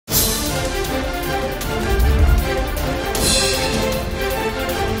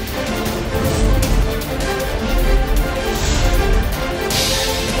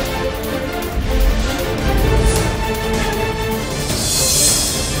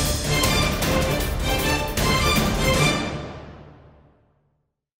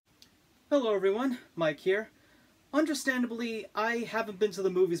Hello everyone, Mike here. Understandably, I haven't been to the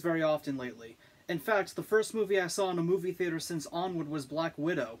movies very often lately. In fact, the first movie I saw in a movie theater since Onward was Black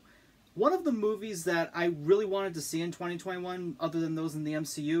Widow. One of the movies that I really wanted to see in 2021, other than those in the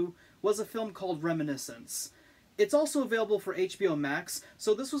MCU, was a film called Reminiscence. It's also available for HBO Max,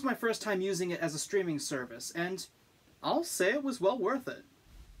 so this was my first time using it as a streaming service, and I'll say it was well worth it.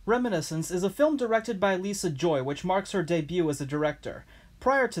 Reminiscence is a film directed by Lisa Joy, which marks her debut as a director.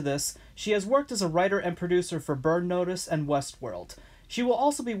 Prior to this, she has worked as a writer and producer for Burn Notice and Westworld. She will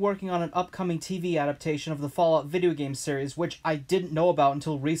also be working on an upcoming TV adaptation of the Fallout video game series, which I didn't know about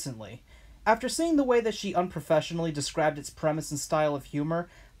until recently. After seeing the way that she unprofessionally described its premise and style of humor,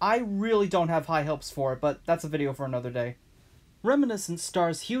 I really don't have high hopes for it, but that's a video for another day. Reminiscence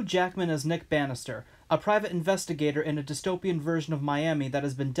stars Hugh Jackman as Nick Bannister, a private investigator in a dystopian version of Miami that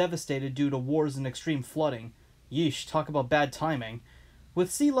has been devastated due to wars and extreme flooding. Yeesh, talk about bad timing. With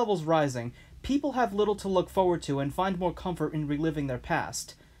sea levels rising, people have little to look forward to and find more comfort in reliving their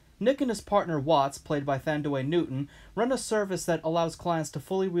past. Nick and his partner Watts, played by Thandiwe Newton, run a service that allows clients to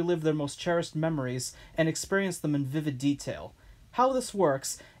fully relive their most cherished memories and experience them in vivid detail. How this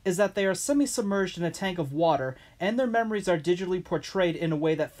works is that they are semi-submerged in a tank of water, and their memories are digitally portrayed in a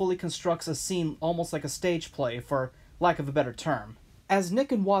way that fully constructs a scene almost like a stage play, for lack of a better term. As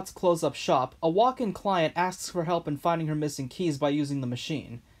Nick and Watts close up shop, a walk-in client asks for help in finding her missing keys by using the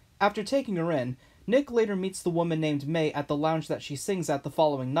machine. After taking her in, Nick later meets the woman named May at the lounge that she sings at the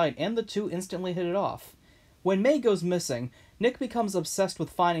following night, and the two instantly hit it off. When May goes missing, Nick becomes obsessed with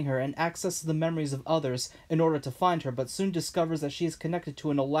finding her and accesses the memories of others in order to find her, but soon discovers that she is connected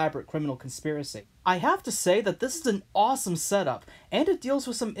to an elaborate criminal conspiracy. I have to say that this is an awesome setup, and it deals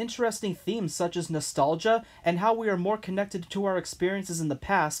with some interesting themes such as nostalgia and how we are more connected to our experiences in the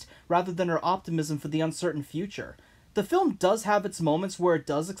past rather than our optimism for the uncertain future. The film does have its moments where it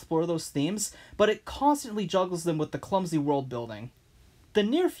does explore those themes, but it constantly juggles them with the clumsy world building. The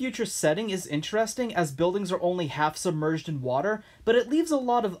near-future setting is interesting as buildings are only half submerged in water, but it leaves a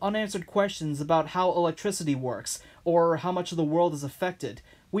lot of unanswered questions about how electricity works, or how much of the world is affected.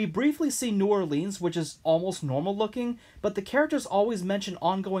 We briefly see New Orleans, which is almost normal-looking, but the characters always mention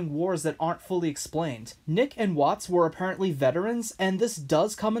ongoing wars that aren't fully explained. Nick and Watts were apparently veterans, and this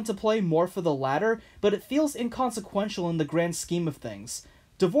does come into play more for the latter, but it feels inconsequential in the grand scheme of things.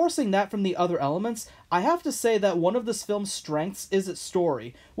 Divorcing that from the other elements, I have to say that one of this film's strengths is its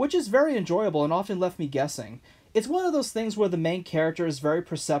story, which is very enjoyable and often left me guessing. It's one of those things where the main character is very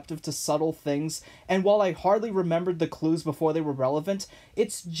perceptive to subtle things, and while I hardly remembered the clues before they were relevant,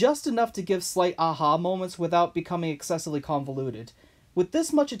 it's just enough to give slight aha moments without becoming excessively convoluted. With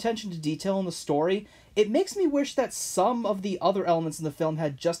this much attention to detail in the story, it makes me wish that some of the other elements in the film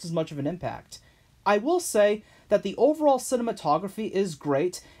had just as much of an impact. I will say that the overall cinematography is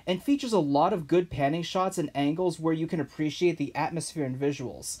great and features a lot of good panning shots and angles where you can appreciate the atmosphere and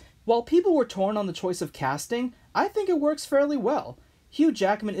visuals. While people were torn on the choice of casting, I think it works fairly well. Hugh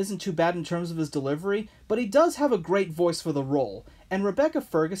Jackman isn't too bad in terms of his delivery, but he does have a great voice for the role, and Rebecca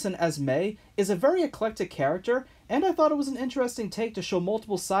Ferguson as May is a very eclectic character, and I thought it was an interesting take to show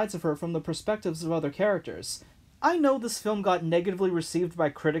multiple sides of her from the perspectives of other characters. I know this film got negatively received by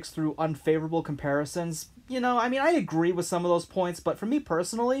critics through unfavorable comparisons. I agree with some of those points, but for me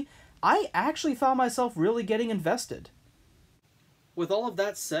personally, I actually found myself really getting invested. With all of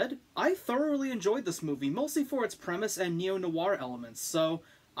that said, I thoroughly enjoyed this movie, mostly for its premise and neo-noir elements, so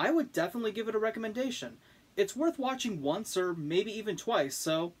I would definitely give it a recommendation. It's worth watching once or maybe even twice,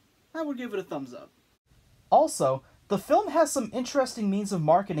 so I would give it a thumbs up. Also, the film has some interesting means of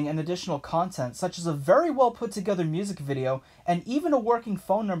marketing and additional content, such as a very well put together music video and even a working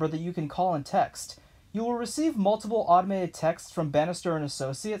phone number that you can call and text. You will receive multiple automated texts from Bannister and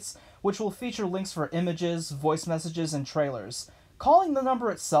Associates, which will feature links for images, voice messages, and trailers. Calling the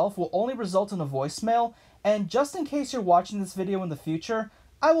number itself will only result in a voicemail, and just in case you're watching this video in the future,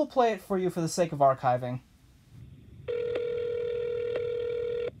 I will play it for you for the sake of archiving.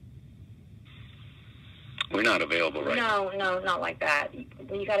 We're not available right now. No, not like that.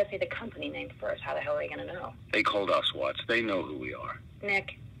 Well, you gotta say the company name first. How the hell are they gonna know? They called us, Watts. They know who we are.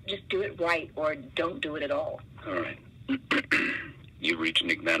 Nick, just do it right, or don't do it at all. All right. You reached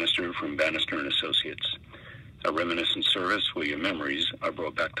Nick Bannister from Bannister and Associates, a reminiscence service where your memories are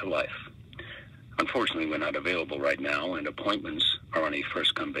brought back to life. Unfortunately, we're not available right now, and appointments are on a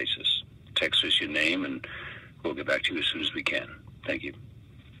first-come basis. Text us your name, and we'll get back to you as soon as we can. Thank you.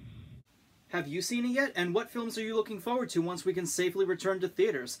 Have you seen it yet, and what films are you looking forward to once we can safely return to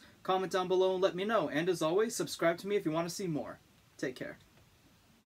theaters? Comment down below and let me know, and as always, subscribe to me if you want to see more. Take care.